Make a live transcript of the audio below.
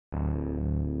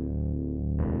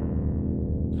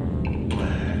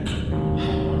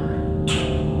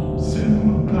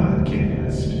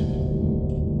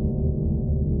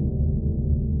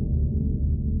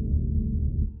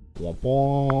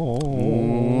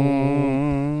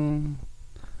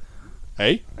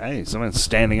Hey, someone's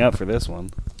standing up for this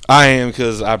one. I am,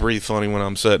 because I breathe funny when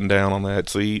I'm sitting down on that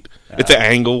seat. It's an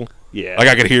angle. Yeah. Like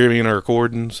I could hear me in a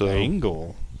recording. So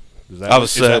Angle. Is that, I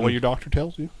was is that sitting. what your doctor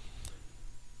tells you?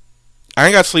 I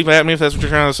ain't got sleep apnea, if that's what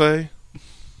you're trying to say.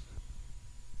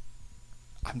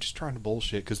 I'm just trying to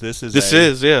bullshit because this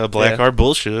is Black Heart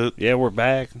bullshit. Yeah, we're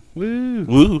back. Woo.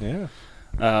 Woo. Yeah.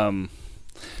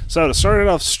 So to start it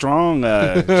off strong,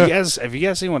 have you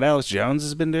guys seen what Alex Jones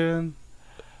has been doing?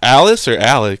 Alice or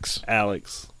Alex?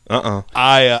 Alex.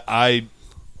 I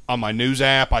on my news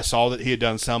app I saw that he had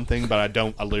done something, but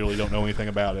I literally don't know anything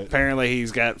about it. Apparently,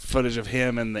 he's got footage of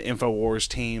him and the InfoWars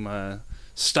team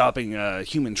stopping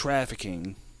human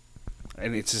trafficking,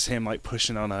 and it's just him like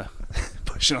pushing on a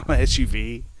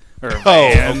SUV or a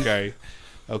van.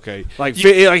 Okay. Like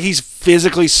he's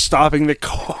physically stopping the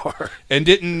car. And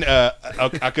didn't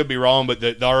I could be wrong, but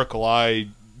the article I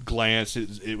glanced,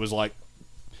 it was like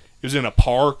it was in a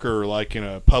park or like in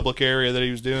a public area that he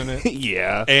was doing it.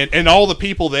 Yeah. And all the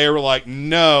people there were like,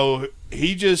 no,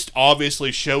 he just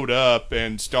obviously showed up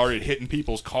and started hitting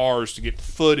people's cars to get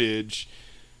footage.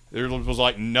 There was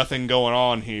like nothing going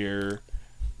on here.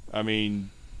 I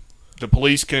mean, the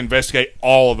police can investigate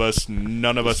all of us.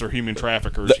 None of us are human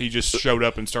traffickers. He just showed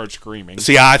up and started screaming.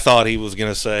 See, I thought he was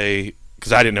going to say,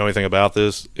 because I didn't know anything about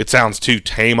this, it sounds too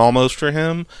tame almost for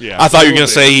him. Yeah, I thought you were going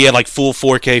to say he had like full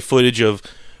 4K footage of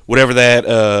whatever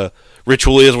that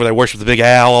ritual is where they worship the big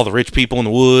owl, all the rich people in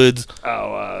the woods.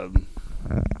 Oh,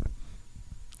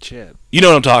 shit. You know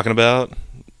what I'm talking about.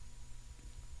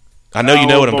 I know you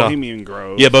know what I'm talking about. Bohemian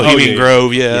Grove. Yeah, Bohemian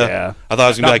Grove, yeah. Yeah. I thought it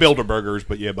was going to be Not like... Bilderbergers,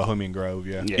 but yeah, Bohemian Grove,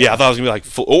 yeah. Yeah, I thought it was going to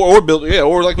be like...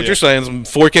 or like what you're saying, some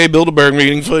 4K Bilderberg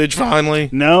meeting footage finally.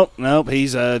 Nope.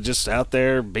 He's just out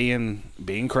there being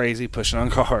crazy, pushing on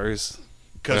cars.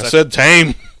 I said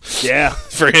tame. Yeah.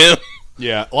 For him.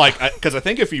 Yeah, like, because I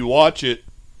think if you watch it,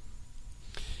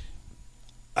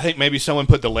 I think maybe someone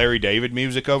put the Larry David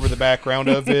music over the background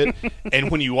of it, and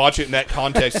when you watch it in that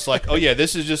context, it's like, oh yeah,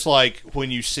 this is just like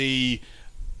when you see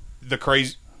the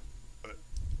crazy.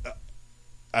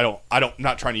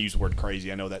 Not trying to use the word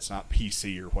crazy. I know that's not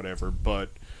PC or whatever, but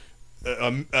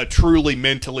a truly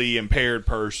mentally impaired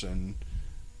person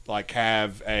like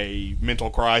have a mental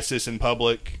crisis in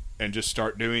public and just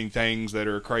start doing things that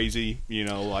are crazy,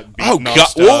 like beating up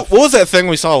stuff. What was that thing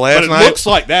we saw last But night? it looks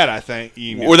like that, I think.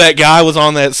 Where that guy was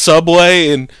on that subway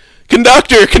and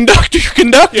conductor. Yes,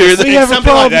 We have a something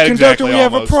problem, like that, conductor. exactly, We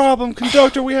have a almost. problem,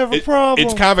 conductor. We have a problem.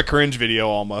 It's kind of a cringe video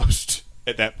almost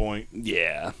at that point.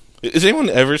 Yeah. Has anyone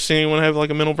ever seen anyone have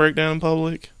like a mental breakdown in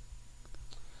public?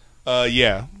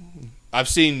 Yeah. I've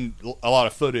seen a lot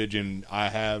of footage, and I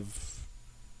have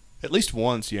at least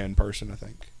once, in person, I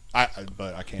think.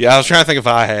 But I can't. Yeah, I was trying to think if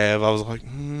I have. I was like,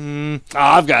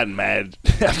 I've gotten mad.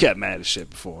 I've got mad as shit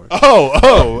before. I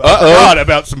forgot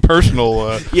about some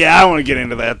personal. Yeah, I don't want to get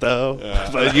into that though.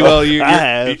 But I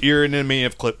have. You're an enemy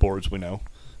of clipboards, we know.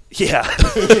 Yeah,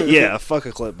 yeah. Fuck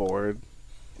a clipboard.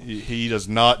 He does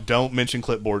not. Don't mention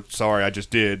clipboard. Sorry, I just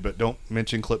did, but don't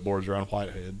mention clipboards around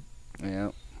Whitehead.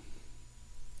 Yeah.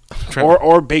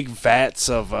 Or big vats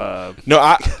of of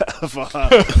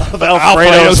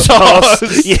Alfredo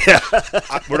sauce. Yeah,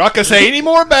 we're not gonna say any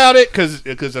more about it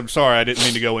because I'm sorry, I didn't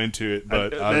mean to go into it,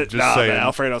 but I'm just saying. The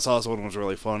Alfredo sauce one was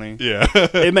really funny. Yeah,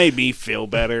 it made me feel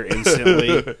better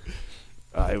instantly.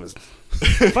 It was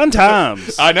fun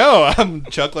times. I know. I'm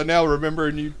chuckling now,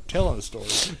 remembering you telling the story.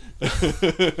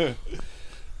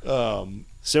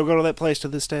 Still go to that place to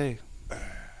this day.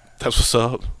 that's what's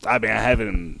up. I mean, I haven't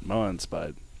in months,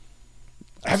 but.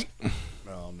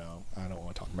 Oh no, I don't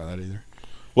want to talk about that either.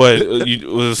 What was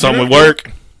it something with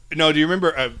work? No, do you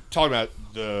remember talking about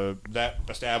that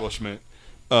establishment?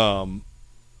 You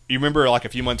remember like a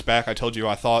few months back, I told you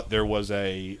I thought there was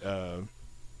a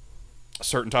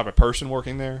certain type of person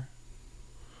working there.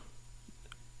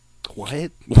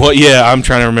 What? What? Yeah, I'm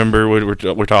trying to remember what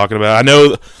we're talking about. I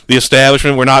know the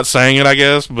establishment. We're not saying it, I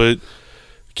guess, but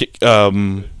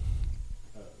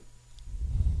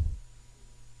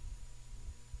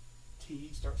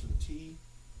Starts with a T.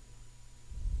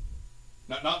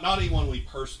 Not anyone we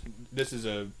This is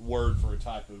a word for a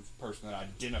type of person that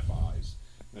identifies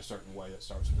in a certain way that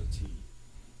starts with a T.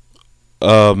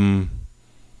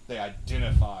 They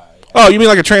identify. Oh, you mean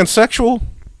like a transsexual?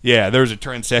 Yeah, there's a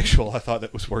transsexual I thought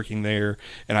that was working there,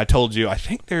 and I told you I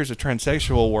think there's a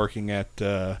transsexual working at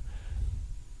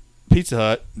Pizza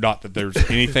Hut. Not that there's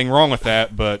anything wrong with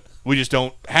that, but we just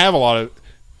don't have a lot of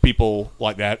people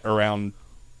like that around.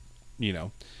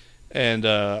 And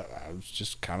I was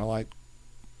just kind of like,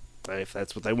 If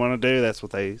that's what they want to do, that's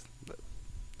what they.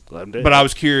 Let 'em do But it. I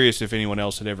was curious if anyone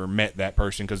else had ever met that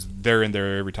person because they're in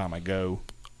there every time I go.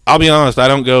 I'll be honest, I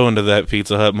don't go into that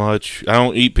Pizza Hut much. I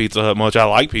don't eat Pizza Hut much. I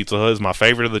like Pizza Hut. It's my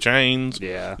favorite of the chains.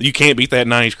 Yeah. You can't beat that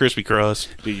 90s crispy crust.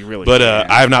 Dude, you really But can't.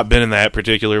 I have not been in that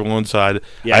particular one side.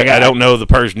 Yeah, I don't know the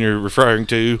person you're referring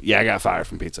to. Yeah, I got fired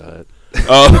from Pizza Hut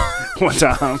Oh, one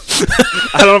time.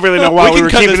 I don't really know why we we, can were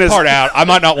cut keeping this this part out. I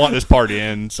might not want this part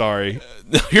in. Sorry.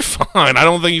 you're fine. I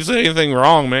don't think you said anything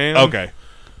wrong, man. Okay.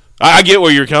 I get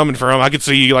where you're coming from. I could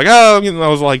see you like, oh, I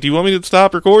was like, do you want me to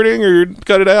stop recording or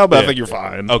cut it out? But I Yeah. think you're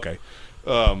fine. Okay.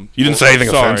 You didn't say anything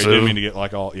sorry, offensive. Didn't mean to get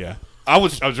like all. Yeah. I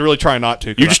was really trying not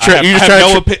to. 'cause You're just I trying. have- You're I just have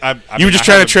trying. no to opi- you were just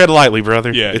trying to tread lightly,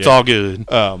 brother. Yeah, it's yeah. all good.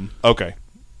 Okay.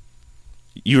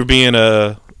 You were being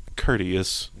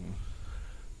courteous.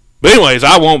 But anyways,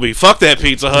 I won't be. Fuck that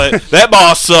Pizza Hut. That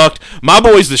boss sucked. My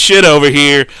boy's the shit over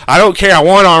here. I don't care. I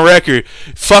want it on record.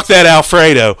 Fuck that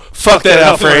Alfredo. Fuck that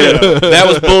Alfredo. That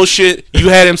was bullshit. You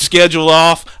had him scheduled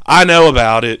off. I know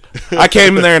about it. I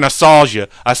came in there and I saw you.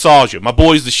 My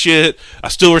boy's the shit. I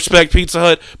still respect Pizza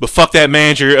Hut, but fuck that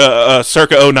manager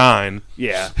circa 09.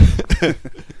 Yeah.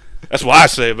 That's what I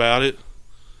say about it.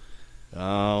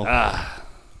 Oh.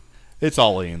 It's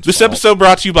all Ian's This fault. episode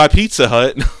brought to you by Pizza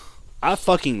Hut. I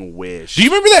fucking wish. Do you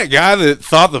remember that guy that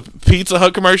thought the Pizza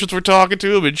Hut commercials were talking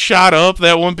to him and shot up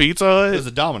that one Pizza It was Hut?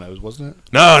 the Domino's, wasn't it?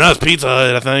 No, it's Pizza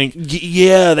Hut, I think.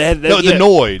 Yeah, they had No, yeah. the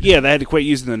Noid. Yeah, they had to quit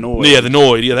using the Noid. Yeah, the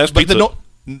Noid. Yeah, that's But Pizza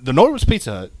the Noid was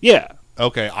Pizza Hut. Yeah.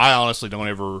 Okay, I honestly don't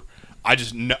ever. I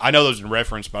just I know those in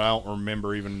reference, but I don't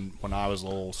remember even when I was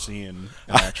little seeing an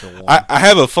actual one. I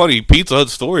have a funny Pizza Hut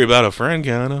story about a friend,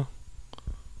 kind of.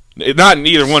 Not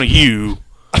neither one of you.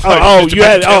 Oh, just you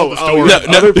about had to tell the story.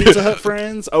 No, other Pizza Hut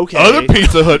friends. Okay. Other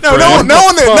Pizza Hut No, friends. no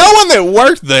one that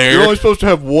worked there. You're only supposed to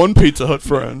have one Pizza Hut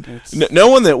friend. No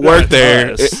one that worked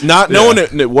there. us. No one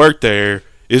that worked there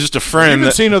is just a Have you friend. even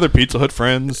That, seen other Pizza Hut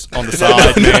friends on the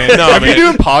side, man? no, Have man. you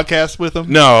doing podcasts with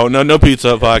them? no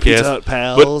Pizza Hut podcast. Pizza Hut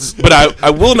pals. But I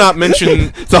will not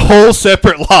mention. It's a whole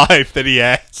separate life that he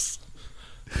has.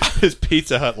 His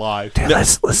Pizza Hut life. Dude,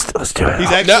 let's do it.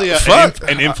 He's actually fuck.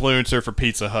 an influencer for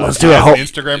Pizza Hut. Let's do He a has whole- an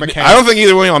Instagram account. I don't think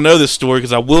either one of y'all know this story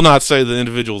because I will not say the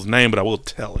individual's name, but I will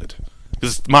tell it.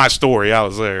 Because it's my story. I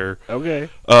was there. Okay.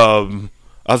 I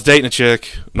was dating a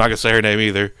chick. I'm not gonna say her name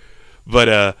either,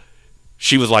 but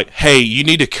she was like, "Hey, you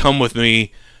need to come with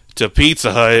me to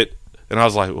Pizza Hut," and I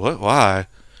was like, "What? Why?"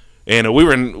 And we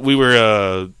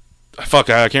were fuck,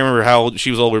 I can't remember how old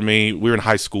she was older than me. We were in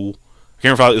high school. I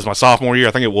can't remember if it was my sophomore year.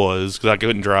 I think it was because I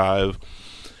couldn't drive.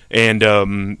 And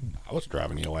I was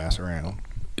driving your ass around.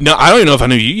 no, I don't even know if I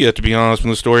knew you yet, to be honest, when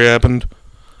the story happened.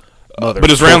 But it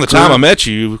was around the time I met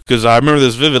you because I remember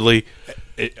this vividly.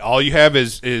 All you have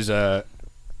is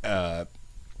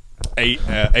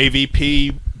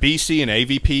AVP BC and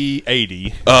AVP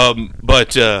 80.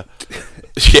 But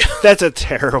yeah, That's a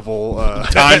terrible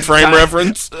time frame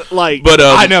reference. like. But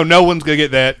I know no one's gonna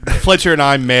get that. Fletcher and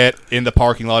I met in the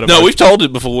parking lot of no, our we've told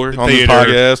it before on the theater.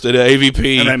 podcast at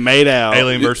AVP. and they made out.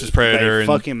 Alien versus Predator. They and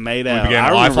fucking made we out. began I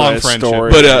a remember lifelong that friendship.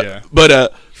 story.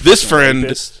 but this friend,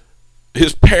 Rapist.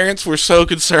 his parents were so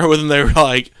concerned with him. They were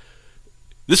like,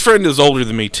 this friend is older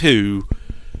than me too.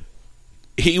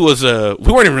 He was we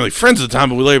weren't even really friends at the time,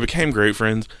 but we later became great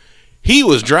friends. He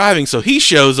was driving, so he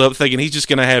shows up thinking he's just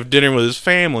gonna have dinner with his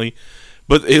family,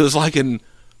 but it was like it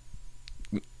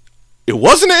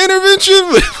wasn't an intervention,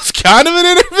 but it was kind of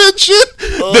an intervention.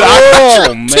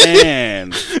 Oh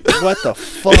man, what the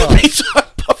fuck? Pizza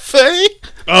Hut buffet.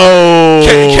 Oh,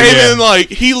 Came yeah. in like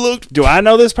he looked. Do I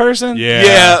know this person?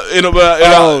 Yeah. In about.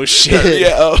 Oh, shit.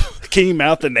 Yeah. Can you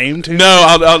mouth the name to me? No,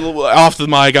 I'll off the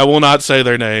mic. I will not say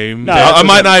their name. No, I that's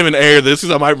might okay. not even air this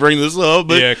because I might bring this up.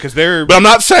 But Yeah, because they're but I'm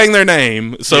not saying their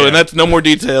name. So Yeah. and that's no more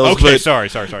details. okay. But, Sorry.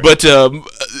 But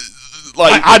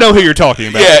like I know who you're talking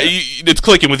about. yeah, it's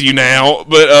clicking with you now.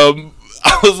 But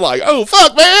I was like, oh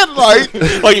fuck,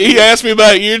 man! Like he asked me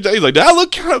about you. He's like, did I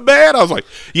look kind of bad? I was like,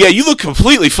 yeah, you look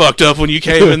completely fucked up when you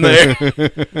came in there.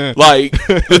 Like,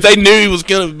 but they knew he was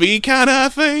gonna be kind of. I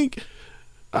think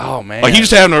Oh man. like he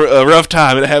just having a rough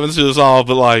time. It happens to us all.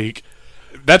 But like,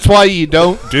 That's why you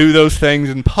don't do those things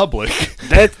in public.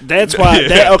 That's why.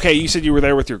 Yeah. Okay, you said you were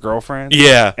there with your girlfriend.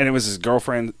 yeah, And it was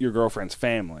your girlfriend's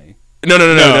family.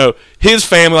 no. His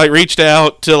family like reached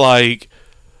out to like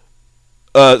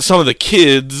some of the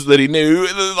kids that he knew,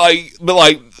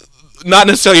 but not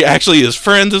necessarily actually his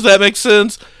friends. Does that make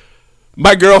sense?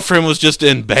 My girlfriend was just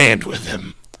in band with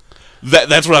him.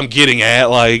 That's what I'm getting at.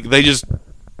 Like they just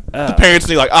the parents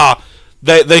knew like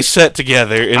they sat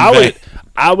together and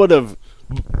I would have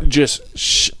just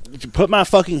put my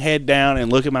fucking head down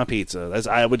and look at my pizza.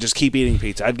 I would just keep eating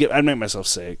pizza. I'd make myself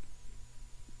sick.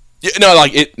 Yeah, no,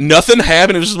 like nothing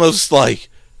happened. It was just most like,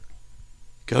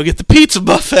 go get the pizza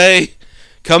buffet.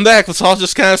 Come back. Let's all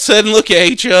just kind of sit and look at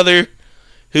each other.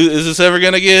 Who is this ever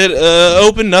gonna get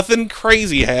open? Nothing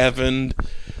crazy happened.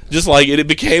 Just like it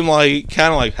became like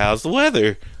kind of like, how's the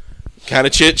weather? Kind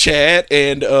of chit chat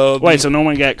and wait. So no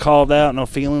one got called out. No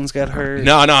feelings got hurt.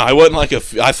 No. I wasn't like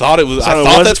I thought it was. So I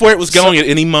thought that's where it was going at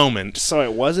any moment. So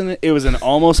it wasn't. It was an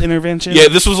almost intervention. Yeah,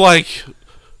 this was like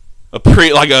it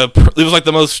was like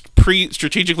the most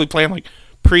strategically planned like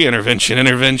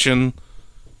intervention,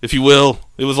 if you will.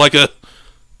 It was like the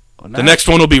next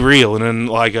one will be real, and then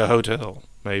like a hotel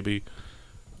maybe.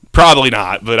 Probably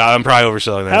not, but I'm probably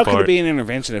overselling that How part. could it be an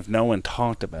intervention if no one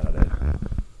talked about it?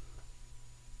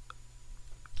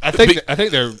 I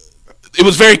think they're. It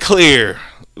was very clear.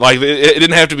 Like it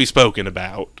didn't have to be spoken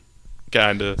about.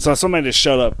 Kind of. So somebody just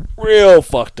showed up real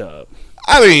fucked up.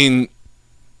 I mean,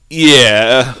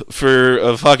 yeah, for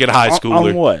a fucking high schooler.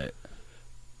 On what?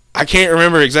 I can't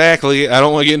remember exactly. I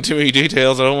don't want to get into too many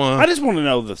details. I just want to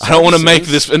know the. I don't want to make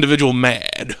this individual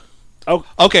mad. Oh,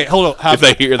 okay. Hold on. How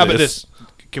they hear about this. this?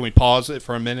 Can we pause it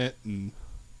for a minute and?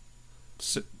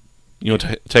 You want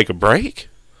to take a break?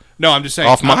 No, I'm just saying.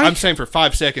 Off mic? I'm saying for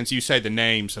 5 seconds, you say the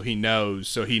name so he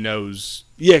knows.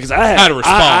 yeah, because I have how to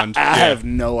respond. I Yeah. have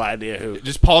no idea who.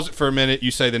 Just pause it for a minute.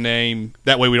 You say the name.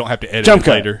 That way we don't have to edit Jump it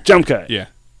cut. later. Jump cut. Yeah.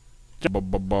 All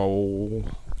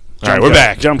right, we're cut.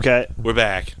 back. Jump cut. We're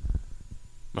back.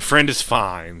 My friend is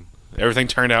fine. Everything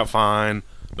turned out fine.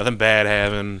 Nothing bad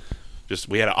happened. Just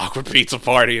we had an awkward pizza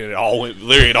party and it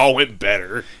all went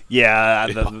better. Yeah,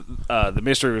 the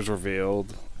mystery was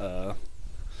revealed.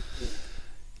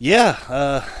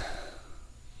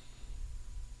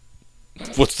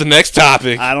 What's the next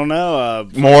topic? I don't know.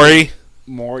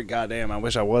 Maury Goddamn, I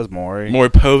wish I was Maury.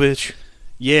 Povich.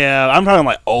 Yeah, I'm talking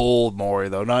like old Maury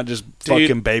though, not just Dude,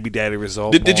 fucking baby daddy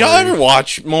result. Did y'all ever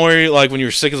watch Maury like when you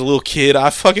were sick as a little kid? I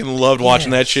fucking loved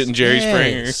watching that shit in Jerry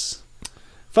Springer.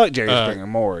 Fuck Jerry Springer,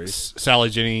 Maury. Sally,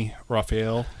 Jenny,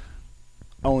 Raphael.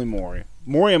 Only Maury.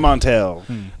 Maury and Montel.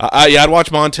 I'd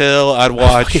watch Montel. I'd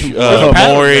watch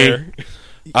Maury.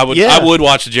 I would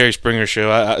watch the Jerry Springer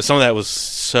show. Some of that was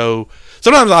so.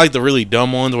 Sometimes I like the really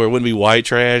dumb ones where it wouldn't be white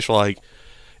trash. Like,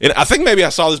 and I think maybe I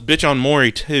saw this bitch on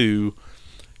Maury too.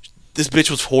 This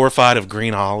bitch was horrified of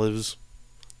green olives,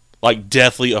 like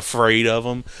deathly afraid of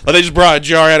them. Like they just brought a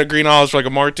jar out of green olives for like a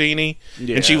martini,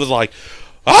 and she was like,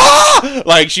 ah!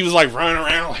 Like she was like running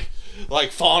around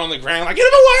like falling on the ground, like get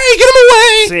him away, get him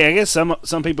away. See, I guess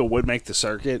some people would make the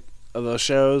circuit of those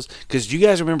shows because you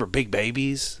guys remember Big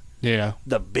Babies. Yeah.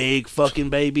 The big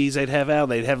fucking babies they'd have out.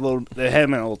 They'd have them in a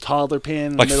little toddler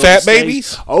pen. Like fat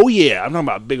babies? Oh, yeah. I'm talking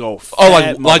about big old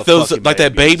fat like those, like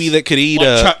that baby that could eat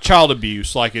child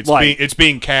abuse. Like it's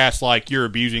being cast like you're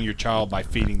abusing your child by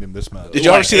feeding them this much. Did you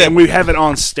ever see that? And we have it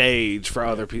on stage for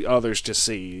others to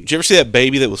see. Did you ever see that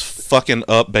baby that was fucking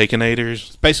up Baconators?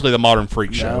 It's basically the modern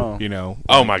freak No. show, you know.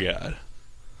 Oh my god.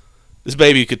 This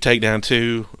baby could take down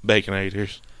 2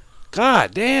 Baconators.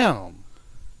 God damn.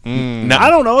 No,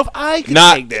 I don't know if I could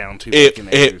take down 2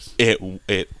 Baconators.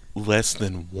 It less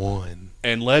than 1.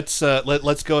 And let's go ahead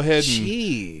and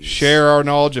Jeez. share our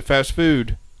knowledge of fast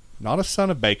food. Not a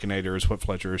son of Baconator is what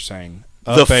Fletcher is saying.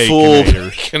 The full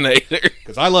Baconator.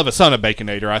 Because I love a son of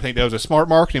Baconator. I think that was a smart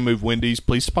marketing move, Wendy's.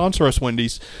 Please sponsor us,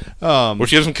 Wendy's. Or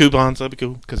she has some coupons. That'd be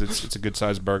cool. Because it's a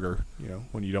good-sized burger, you know,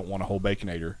 when you don't want a whole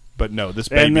Baconator. But no, this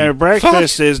baby... And their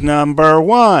breakfast is number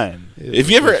 1. If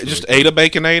you ever just ate a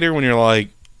Baconator when you're like,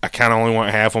 I kind of only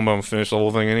want half one, but I'm going to finish the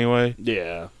whole thing anyway.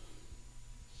 Yeah.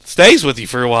 Stays with you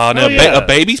for a while. Now, a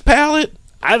baby's palate?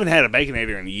 I haven't had a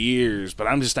Baconator in years, but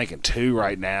I'm just thinking 2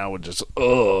 right now would just,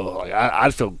 like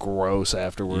I'd feel gross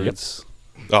afterwards.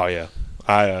 Yep. Oh, yeah.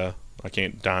 I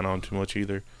can't dine on too much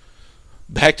either.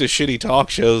 Back to shitty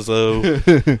talk shows, though.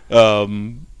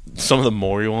 Some of the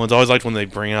Maury ones. I always liked when they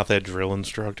bring out that drill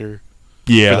instructor.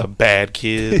 Yeah. For the bad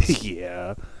kids.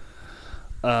 Yeah.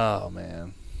 Oh,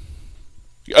 man.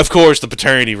 Of course, the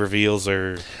paternity reveals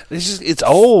are... It's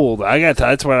old.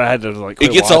 That's why I had to, like, quit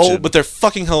It gets watching. old, but they're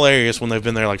fucking hilarious when they've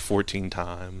been there, like, 14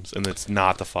 times, and it's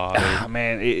not the father. Ah,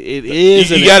 man, it is.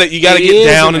 You gotta get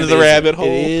down into the rabbit hole.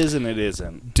 It is and it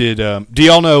isn't. Do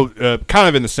y'all know, kind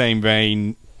of in the same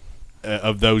vein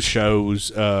of those shows,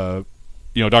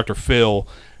 Dr. Phil,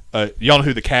 y'all know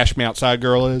who the Cash Me Outside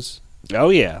girl is?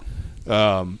 Oh, yeah.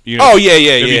 Have you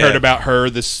heard about her?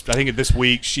 I think this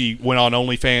week she went on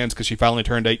OnlyFans because she finally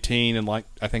turned 18, and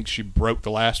I think she broke the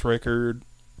last record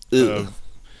of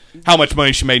how much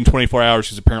money she made in 24 hours.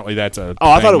 Because apparently that's a.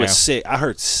 Oh, I thought it was now. 6. I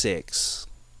heard 6.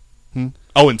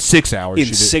 Oh, in 6 hours. In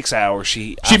she did. 6 hours,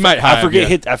 She might have,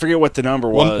 I forget what the number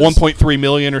was. 1.3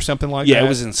 million or something like that. Yeah, it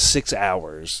was in 6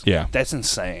 hours. Yeah. That's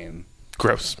insane.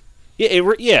 Gross.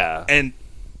 Yeah, yeah. And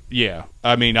yeah,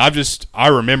 I mean, I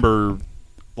remember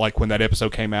like when that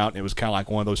episode came out, and it was kind of like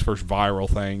one of those first viral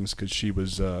things because she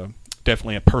was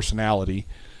definitely a personality.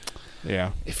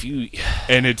 Yeah.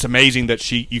 And it's amazing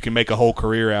that you can make a whole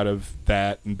career out of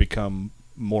that and become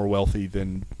more wealthy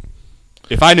than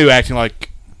if I knew acting like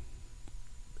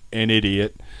an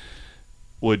idiot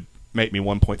would make me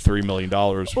 $1.3 million.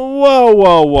 Whoa.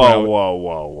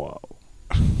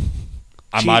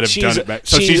 I might have done it back.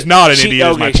 So she's not an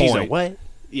idiot. Is my point. What?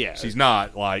 Yeah, she's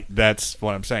not like that's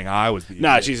what I'm saying. I was the idiot.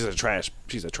 Nah, she's a trash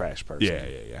person.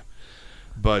 Yeah.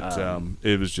 But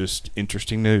it was just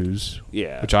interesting news.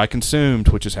 Yeah, which I consumed,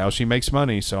 which is how she makes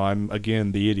money. So I'm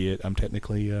again the idiot. I'm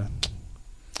technically.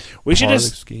 We should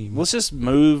let's just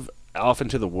move off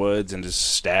into the woods and just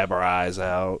stab our eyes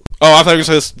out. Oh, I thought you were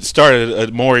going to start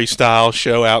a Maury-style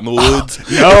show out in the woods.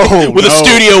 With a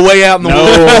studio way out in the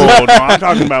woods. No, I'm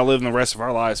talking about living the rest of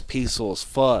our lives peaceful as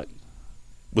fuck.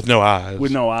 With no eyes.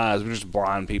 With no eyes. We're just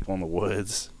blind people in the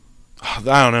woods. I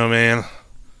don't know, man.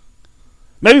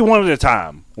 Maybe one at a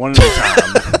time.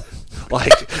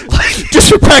 like just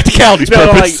for practicality's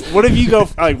purpose. Like, what if you go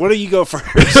first?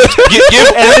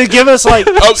 And then give us like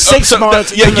 6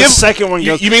 months. Yeah, the second one.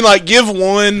 You mean like give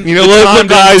one? Look,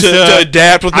 guys, to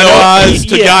adapt with no eyes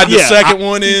to guide the second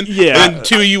one in. Yeah, and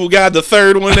 2 you will guide the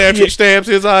third one after he stabs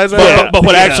his eyes out. But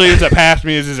what actually ends up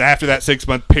happening is after that 6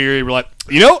 month period, we're like,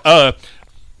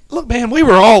 look, man, we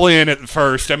were all in at the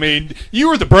first. I mean, you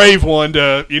were the brave one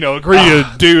to agree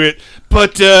to do it.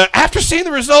 But after seeing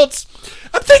the results,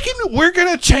 I'm thinking we're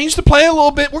going to change the plan a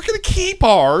little bit. We're going to keep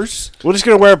ours. We're just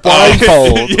going to wear a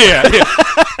blindfold. Yeah.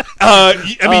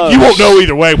 I mean, you won't know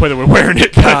either way whether we're wearing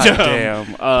it. But, God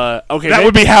damn. Okay, that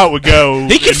would be how it would go.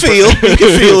 He could feel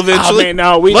eventually. Oh, man,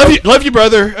 no, love you,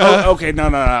 brother. Okay, no.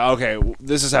 Okay,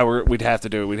 this is how we'd have to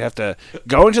do it. We'd have to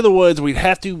go into the woods. We'd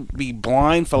have to be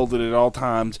blindfolded at all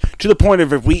times to the point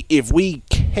of if we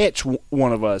catch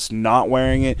one of us not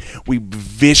wearing it, we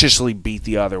viciously beat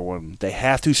the other one. They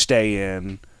have to stay in.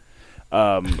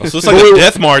 So it's like a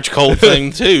Death March cult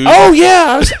thing too. Oh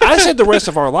yeah, I said the rest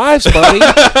of our lives, buddy.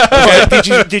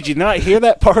 Did you not hear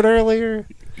that part earlier?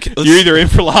 You're either in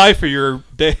for life or you're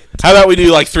dead. How about we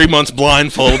do like 3 months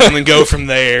blindfolds and then go from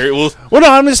there? Well, no,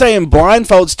 I'm just saying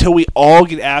blindfolds till we all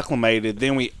get acclimated.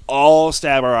 Then we all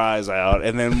stab our eyes out,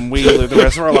 and then we live the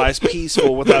rest of our lives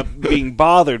peaceful without being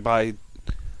bothered by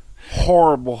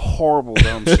horrible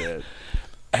dumb shit.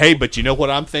 Hey, but you know what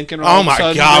I'm thinking? Oh my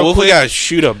God! Well, we gotta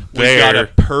shoot a bear. We got a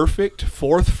perfect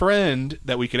fourth friend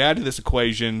that we could add to this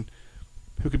equation,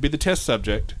 who could be the test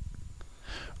subject.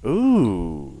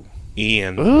 Ooh,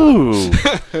 Ian. Ooh,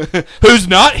 who's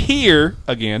not here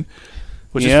again,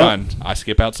 which is fun. I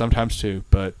skip out sometimes too,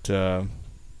 but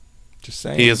just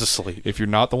saying, he is asleep. If you're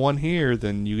not the one here,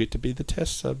 then you get to be the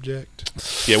test subject.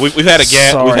 Yeah, we've had a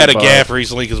gap. Sorry, we've had a bud. gap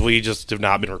recently because we just have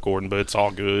not been recording, but it's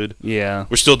all good. yeah.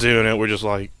 We're still doing it. We're just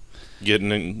like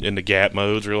getting into gap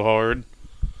modes real hard.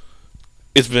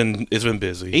 It's been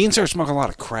busy. Ian started smoking a lot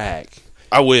of crack.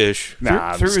 I wish.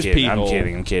 Nah, through I'm his kidding. pee-hole.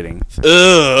 I'm kidding.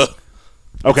 Ugh.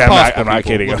 Okay, I'm not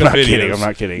kidding. Look I'm at not kidding. videos. I'm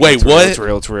not kidding. Wait, It's what?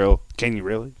 It's real. Can you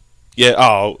really? Yeah.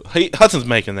 Oh, Hudson's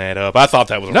making that up. I thought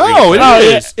that was a No, real it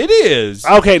thing. is. It is.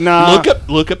 Okay, nah.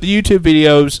 Look up the YouTube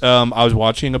videos. I was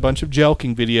watching a bunch of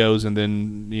jelking videos, and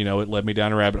then it led me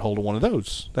down a rabbit hole to one of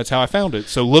those. That's how I found it.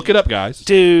 So look it up, guys.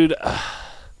 Dude,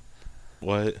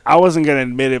 What? I wasn't gonna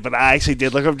admit it, but I actually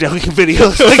did look up joking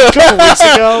videos like a couple weeks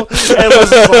ago. And it was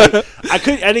just like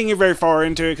I didn't get very far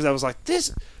into it because I was like,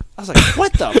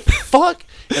 what the fuck?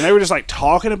 And they were just like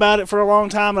talking about it for a long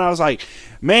time, and I was like,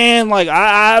 man, like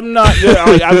I'm not good.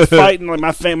 Like, I'm fighting like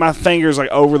my fingers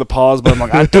like over the pause button.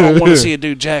 Like I don't want to see a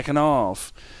dude jacking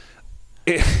off.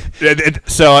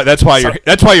 So that's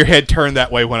why your head turned that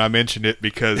way when I mentioned it,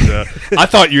 because I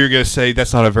thought you were going to say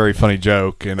that's not a very funny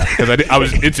joke, and because I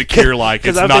was insecure, like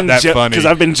it's not that funny. Because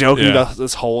I've been joking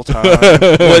this whole time.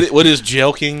 What is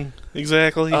jelking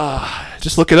exactly?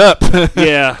 Just look it up.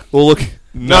 Yeah, We'll look.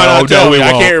 No, we won't.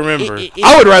 I can't remember.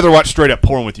 I would rather watch straight up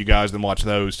porn with you guys than watch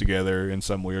those together in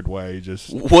some weird way.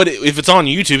 Just What if it's on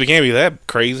YouTube? It can't be that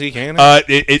crazy, can it?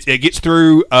 it gets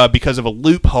through because of a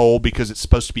loophole, because it's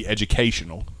supposed to be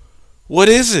educational. What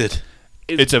is it?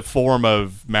 It's a form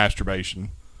of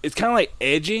masturbation. it's kind of like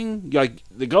edging. Like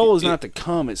the goal is not to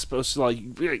come; it's supposed to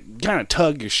like kind of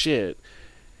tug your shit,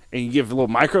 and you give a little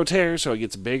micro tear so it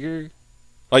gets bigger.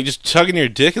 Like just tugging your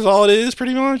dick is all it is,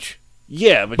 pretty much.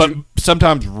 Yeah, but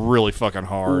sometimes really fucking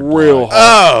hard. real hard.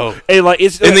 Oh, Hey, like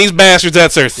it's and these bastards,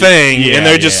 that's their thing, Yeah, and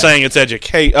they're just yeah. saying it's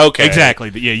educate. Okay, Exactly.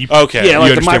 Yeah. You, Okay. yeah, like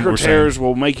you the understand what micro we're tears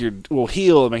will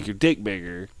heal and make your dick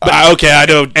bigger. Okay, I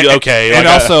don't. Okay, And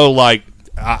like, also, like,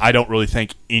 I don't really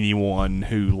think anyone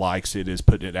who likes it is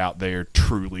putting it out there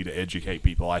truly to educate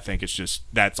people. I think it's just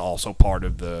that's also part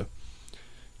of the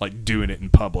like doing it in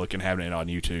public and having it on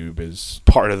YouTube is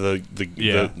part of the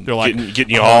they're like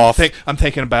getting you "Oh, off. I'm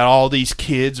thinking about all these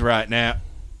kids right now.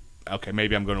 Okay,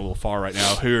 maybe I'm going a little far right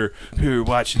now. Who are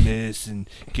watching this and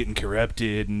getting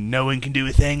corrupted, and no one can do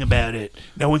a thing about it.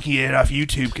 No one can get it off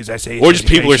YouTube because I say it's Or just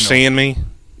people are educational." seeing me.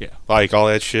 Yeah. Like all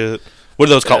that shit. What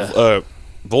are those called?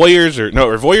 Voyeurs or no?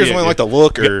 Or voyeurs Yeah, only yeah. like to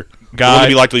look or Guy- want to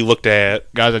be like to be looked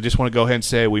at. Guys, I just want to go ahead and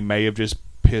say we may have just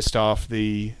pissed off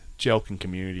the Jelkin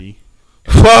community.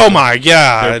 Oh my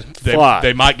god!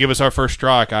 They might give us our first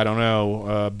strike. I don't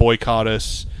know. Boycott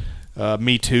us,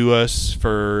 Me Too us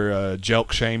for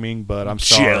jelk shaming. But I'm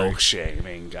sorry. Joke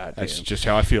shaming, goddamn. That's just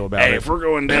how I feel about Hey, it. if we're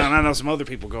going down, I know some other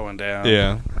people going down.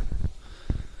 Yeah.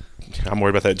 I'm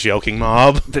worried about that joking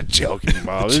mob. The joking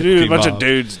mob. The There's a joking bunch mob. of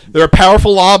dudes They're a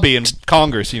powerful lobby in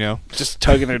Congress, you know. just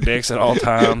tugging their dicks at all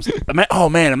times. Oh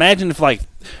man, imagine if like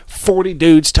 40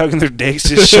 dudes tugging their dicks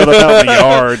just showed up out in the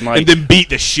yard and like And then beat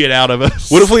the shit out of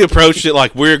us. What if we approached it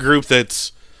like we're a group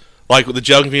that's like with the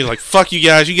joking community, like fuck you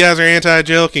guys are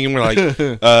anti-joking, and we're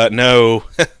like, no.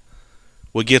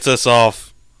 What gets us off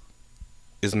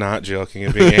is not joking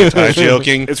and being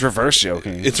anti-joking. it's reverse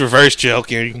joking. It's reverse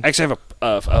joking. I actually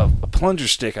have a plunger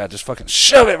stick. I just fucking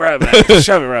shove it right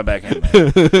back in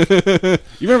there.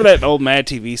 You remember that old Mad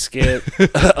TV skit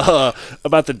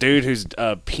about the dude whose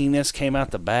penis came out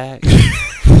the back?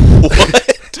 What?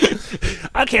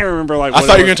 I can't remember. Like, I what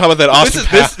thought it you were going was. to talk about that Austin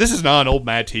Powers. This is not an old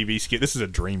Mad TV skit. This is a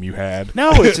dream you had.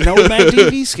 No, it's an old Mad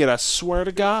TV skit. I swear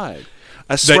to God.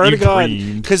 I swear you to God,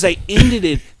 dreamed. because they ended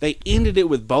it. They ended it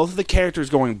with both of the characters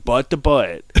going butt to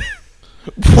butt.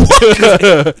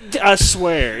 I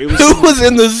swear it was. Who was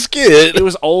in the skit? It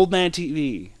was old Mad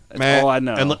TV. That's Man, all I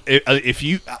know. And if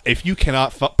you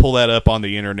cannot pull that up on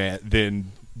the internet,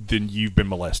 then you've been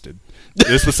molested.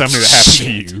 This was something that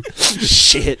happened to you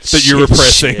Shit. that you're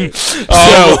repressing.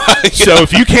 shit. So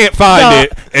if you can't find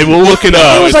it, and we'll look it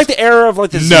up. It was like the era of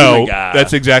like the no, Zima guy.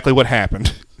 that's exactly what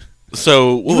happened.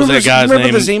 So what was Remember- that guy's remember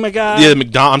name? the Zima guy? Yeah,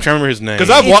 McDonald. I'm trying to remember his name. Because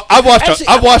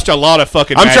I've watched a lot of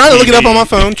fucking. I'm Mad trying to look it up TV. on my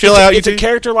phone. Chill out, It's you a two.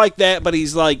 character like that, but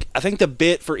he's like, I think the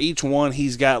bit for each one,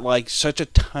 he's got like such a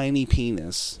tiny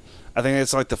penis. I think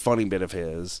that's like the funny bit of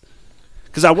his.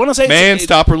 Because I want to say, Man,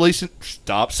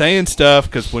 stop saying stuff.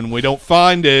 Because when we don't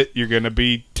find it, you're gonna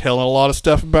be telling a lot of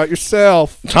stuff about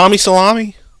yourself. Tommy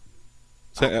Salami.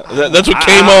 That's what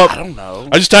came up. I don't know.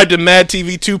 I just typed in Mad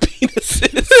TV 2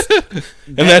 penises,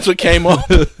 and that's what came up.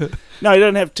 No, he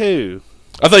doesn't have two.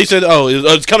 I thought you said,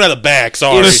 it's coming out of the back.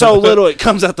 Sorry. It's so little, it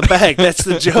comes out the back. That's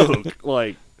the joke.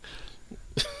 Like,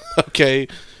 Okay.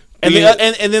 and, Yeah.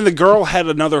 and then the girl had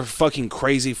another fucking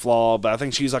crazy flaw, but I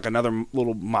think she's like another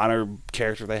little minor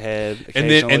character they had.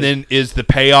 And then is the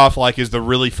payoff is the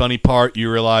really funny part?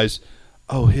 You realize,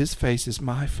 oh, his face is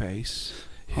my face.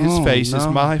 His Oh, face is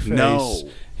no. my face. No.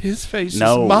 His face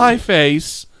No. is my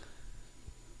face.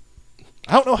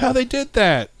 I don't know how they did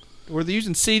that. Were they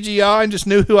using CGI and just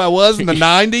knew who I was in the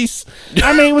 90s?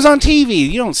 I mean, it was on TV.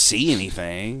 You don't see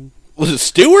anything. Was it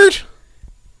Stewart?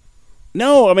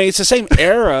 No, I mean it's the same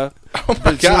era. Oh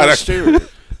my It's not god!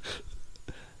 Stewart.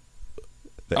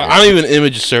 I'm even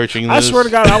image searching. I This. swear to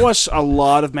God, I watched a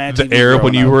lot of Mad TV. The era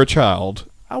when growing you up. were a child.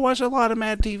 I watched a lot of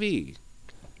Mad TV.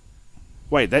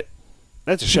 Wait,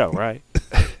 that's a show, right?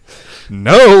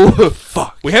 No.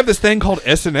 Fuck. We have this thing called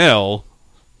SNL.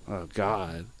 Oh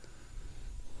God.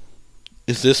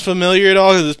 Is this familiar at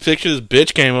all? This picture, this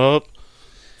bitch came up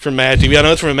from Mad TV. I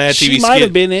know it's from a Mad TV She might skit.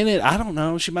 have been in it. I don't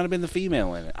know. She might have been the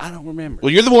female in it. I don't remember.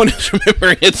 Well, you're the one who's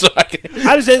remembering it, so I can.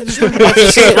 I just remember that's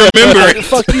a skit. Remember it.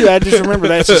 Fuck you. I just remember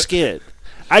that's a skit.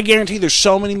 I guarantee there's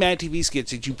so many Mad TV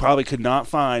skits that you probably could not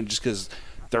find just because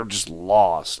they're just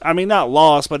lost. I mean, not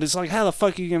lost, but it's like, how the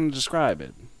fuck are you going to describe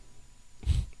it?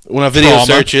 When I video Trauma.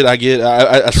 search it, I get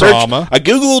I search. Trauma. I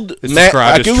googled. It's Mad,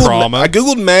 I described as googled. trauma. I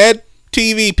googled Mad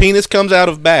TV. Penis comes out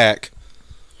of back,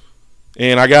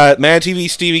 and I got Mad TV.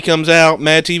 Stevie comes out.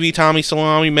 Mad TV. Tommy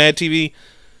Salami. Mad TV.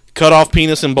 Cut off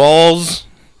penis and balls.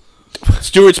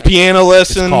 Stewart's piano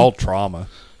lesson. It's called Trauma.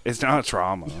 It's not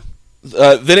trauma.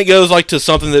 Then it goes like to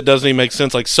something that doesn't even make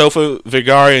sense, like Sofa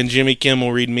Vergara and Jimmy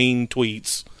Kimmel read mean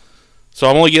tweets. So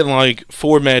I'm only getting like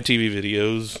 4 Mad TV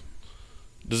videos.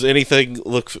 Does anything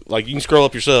look like you can scroll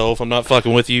up yourself? I'm not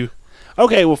fucking with you.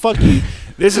 Okay, well, fuck you.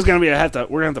 This is gonna be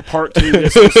we're gonna have to part 2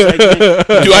 this segment.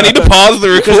 Do I need to pause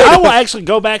the Because I will recording? actually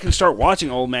go back and start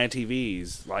watching old Mad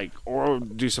TVs, or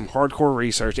do some hardcore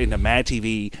research into Mad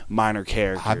TV minor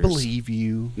characters. I believe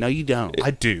you. No, you don't. I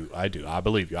do. I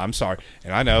believe you. I'm sorry.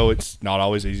 And I know it's not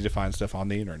always easy to find stuff on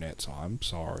the internet, so I'm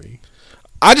sorry.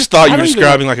 I just thought you I were don't even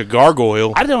describing like a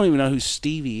gargoyle. I don't even know who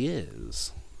Stevie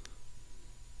is.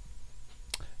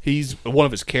 He's one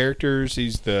of his characters.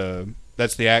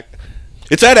 That's the act.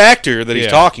 It's that actor that he's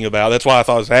Yeah. talking about. That's why I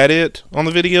thought, is that it on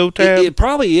the video tab? It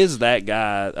probably is that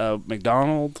guy,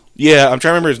 McDonald. Yeah, I'm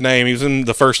trying to remember his name. He was in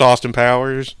the first Austin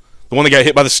Powers. The one that got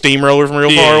hit by the steamroller from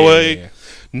real far away. Yeah.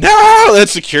 No,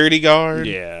 that's security guard.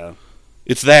 Yeah.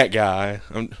 It's that guy.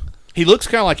 He looks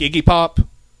kind of like Iggy Pop.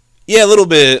 Yeah, a little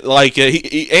bit. Like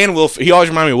he always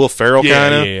reminded me of Will Ferrell, Yeah,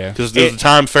 kind of. yeah. Because the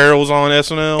time Ferrell was on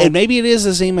SNL. And maybe it is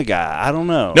a Zima guy. I don't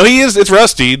know. No, he is. It's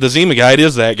Rusty, the Zima guy. It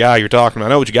is that guy you're talking about. I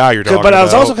know which guy you're talking about. But I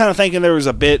was also kind of thinking there was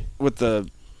a bit with the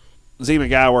Zima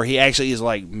guy where he actually is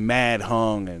like mad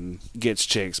hung and gets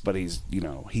chicks, but he's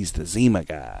the Zima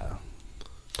guy.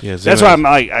 Yeah, That's why I'm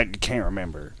like I can't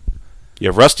remember.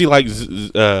 Yeah, Rusty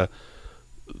the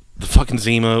fucking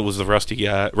Zima was the Rusty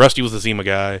guy. Rusty was the Zima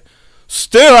guy.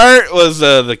 Stewart was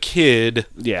the kid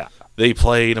Yeah. they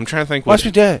played. I'm trying to think. Watch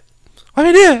me do it. What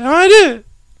I did.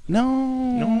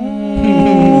 No.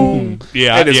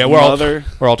 Yeah, And his yeah. mother.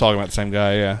 We're all talking about the same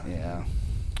guy. Yeah. Yeah.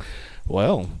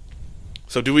 Well,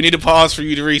 So do we need to pause for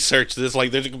you to research this?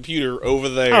 Like, there's a computer over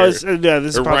there. Oh, this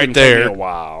is Or probably right gonna take me there. a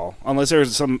while, unless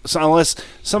there's unless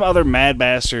some other mad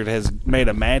bastard has made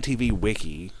a Mad TV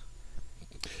wiki.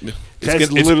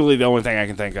 That's literally the only thing I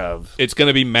can think of. it's going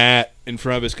to be Matt in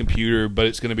front of his computer, but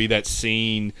it's going to be that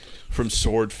scene from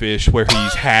Swordfish where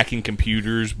he's hacking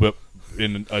computers, but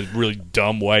in a really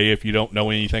dumb way if you don't know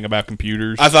anything about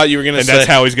computers. I thought you were going to And say... that's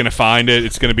how he's going to find it.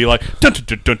 It's going to be like dun, dun,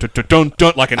 dun, dun, dun, dun,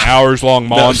 dun, like an hours-long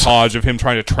montage of him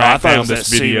trying to I track thought it down was that this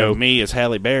scene video. of me as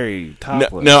Halle Berry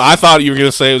topless. No, I thought you were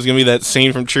going to say it was going to be that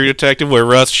scene from True Detective where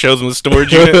Russ shows him the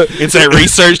storage unit. It's that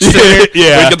research center.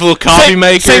 Yeah. Where you get the little coffee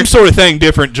maker. Same sort of thing,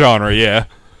 different genre, yeah.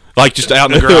 Like, just out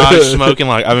in the garage smoking.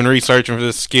 Like, I've been researching for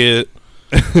this skit.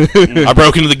 I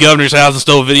broke into the governor's house and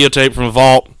stole a videotape from a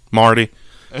vault, Marty.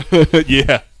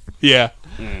 Yeah. Yeah.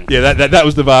 Yeah, that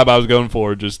was the vibe I was going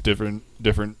for, just different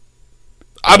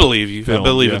I believe you. Film, I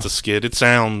believe yeah. it's a skit. It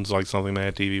sounds like something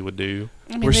Mad TV would do.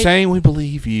 We're saying we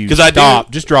believe you. 'Cause I do-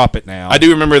 Stop. Just drop it now. I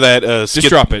do remember that skit. Just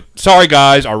drop it. Sorry,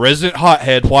 guys. Our resident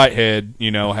hothead, Whitehead,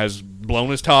 has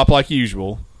blown his top like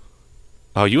usual.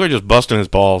 Oh, you are just busting his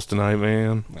balls tonight,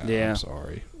 man. Yeah. I'm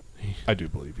sorry. I do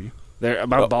believe you.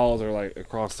 My balls are like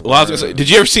across the. Well, I was going to say, did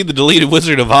you ever see the deleted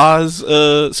Wizard of Oz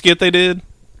skit they did?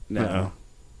 No.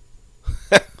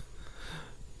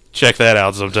 Check that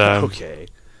out sometime. Okay.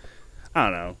 I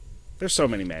don't know. There's so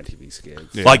many Mad TV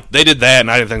skits. Yeah. Like, they did that,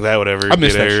 and I didn't think that would ever I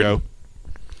missed get that aired. show.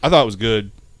 I thought it was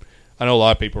good. I know a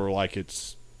lot of people were like,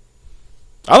 it's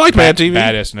I liked Mad TV.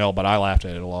 bad SNL, but I laughed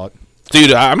at it a lot.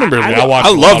 Dude, I remember. I I, watched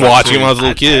a lot loved of watching it when I was a I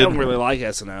little kid. don't really like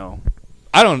SNL.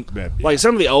 I don't. Like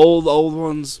some of the old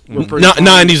ones were pretty. No, funny.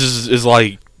 90s is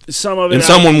like, Some of it. and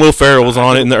someone Will Ferrell was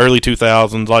on it in the early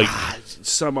 2000s. Like,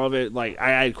 Some of it, like I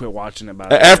had quit watching it.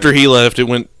 after he left, it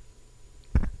went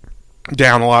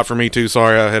down a lot for me too.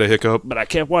 Sorry, I had a hiccup. But I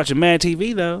kept watching Mad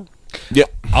TV though. Yeah,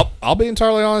 I'll be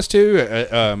entirely honest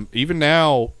too. Even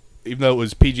now, even though it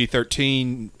was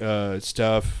PG-13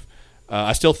 stuff,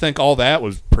 I still think all that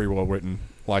was pretty well written.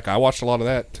 Like I watched a lot of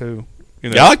that too.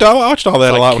 yeah, I watched all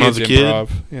that a lot when I was a kid. Improv.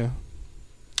 Yeah.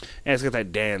 And it's got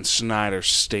that Dan Snyder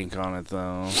stink on it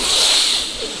though.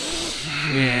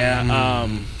 Yeah.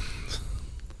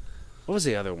 What was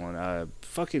the other one?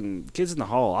 Fucking Kids in the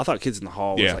Hall. I thought Kids in the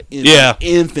Hall was Yeah. like Yeah.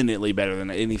 infinitely better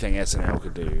than anything SNL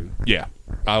could do. Yeah,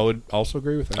 I would also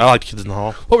agree with that. I liked Kids in the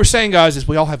Hall. What we're saying, guys, is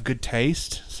we all have good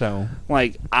taste. So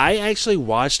Like I actually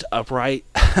watched Upright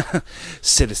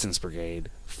Citizens Brigade.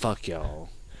 Fuck y'all.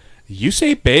 you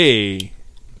say Bay.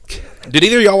 Did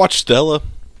either of y'all watch Stella?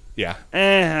 Yeah,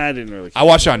 I didn't really. I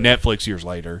watched it on Netflix years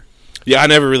later. Yeah, I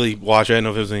never really watched it. I didn't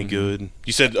know if it was any good.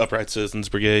 You said Upright Citizens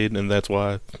Brigade, and that's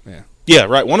why. Yeah. Yeah,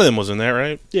 right. One of them was in there,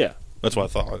 right? Yeah. That's what I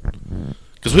thought.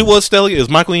 Because who was Stella? It was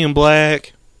Michael Ian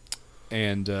Black.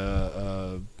 And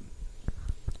Rory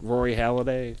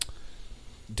Halladay.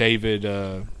 David.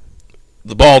 The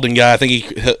balding guy. I think he.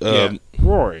 Yeah.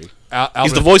 Rory.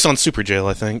 He's the voice on Super Jail,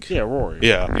 I think. Yeah, Rory.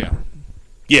 Yeah. Yeah.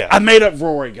 Yeah. I made up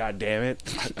Rory. God damn it.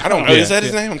 I don't know. Yeah, Is that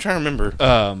his yeah. name? I'm trying to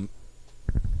remember.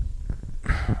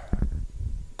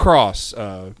 Cross.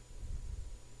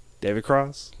 David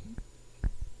Cross.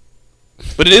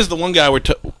 But it is the one guy where.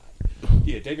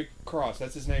 Yeah, David Cross.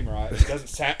 That's his name, right?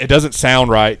 It doesn't sound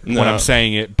right when I'm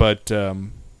saying it, but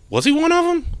was he one of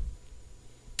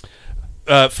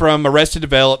them? From Arrested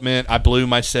Development, I Blew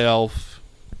Myself.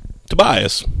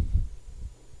 Tobias.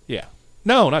 Yeah.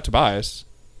 No, not Tobias.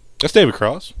 That's David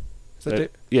Cross. Is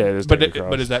that Yeah, it is but David Cross.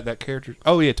 But is that character?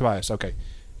 Oh, yeah, Tobias. Okay.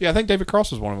 Yeah, I think David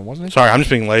Cross was one of them, wasn't he? Sorry, I'm just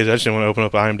being lazy. I just didn't want to open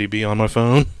up IMDb on my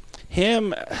phone.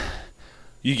 Him...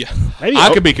 Maybe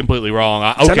I could be completely wrong.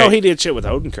 I know he did shit with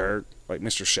Odenkirk, like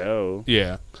Mr. Show.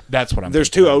 Yeah, that's what I'm There's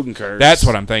thinking two of. Odenkirks. That's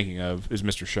what I'm thinking of, is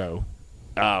Mr. Show.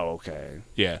 Oh, okay.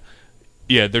 Yeah.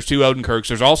 Yeah, there's two Odenkirks.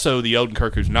 There's also the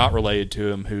Odenkirk who's not related to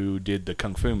him who did the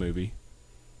Kung Fu movie.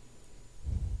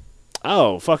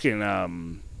 Oh, fucking,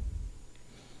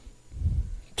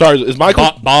 Sorry, is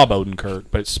Michael... Bob Odenkirk,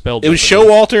 but it's spelled... It was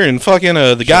differently. Showalter and fucking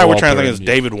the guy we're trying to think of is Showalter,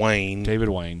 David Wayne. David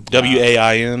Wayne.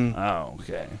 W-A-I-N. Oh,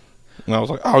 okay. And I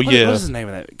was like, oh, What yeah. is his name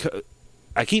of that?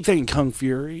 I keep thinking Kung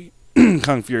Fury.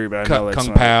 Kung Fury, but I know that's Kung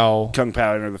not. Pao. Kung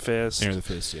Pao, Enter the Fist. Enter the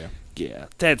Fist, yeah. Yeah,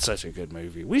 that's such a good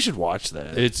movie. We should watch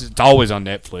that. It's always on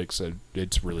Netflix, so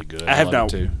it's really good. I have love no- it,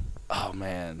 too. Oh,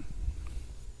 man.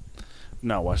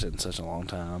 Not watched it in such a long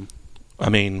time. I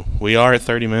mean, we are at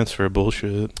 30 minutes for a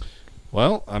bullshit.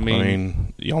 Well, I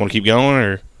mean, y'all want to keep going,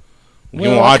 or you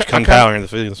Well, can watch I Kung kinda- Pao Enter the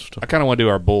Fist? I kind of want to do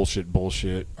our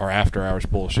bullshit, our after hours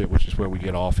bullshit, which is where we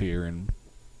get off here and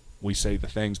we say the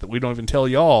things that we don't even tell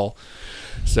y'all.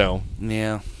 So,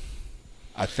 Yeah.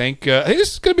 I think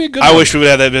this is going to be a good I one. wish we would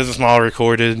have that business model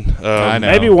recorded. I know.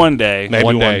 Maybe one day. Maybe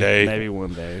One one day. day. Maybe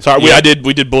one day. Sorry, Yeah.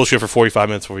 we did bullshit for 45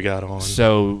 minutes before we got on.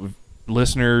 So,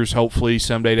 listeners, hopefully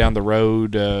someday down the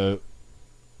road,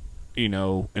 in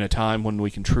a time when we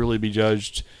can truly be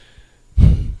judged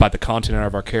by the content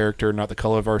of our character, not the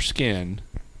color of our skin,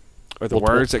 Or the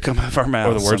words that come out of our mouth.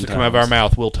 or the words that come out of our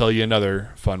mouth, we'll tell you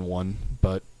another fun one.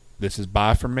 But this is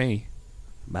bye from me.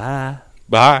 Bye.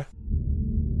 Bye.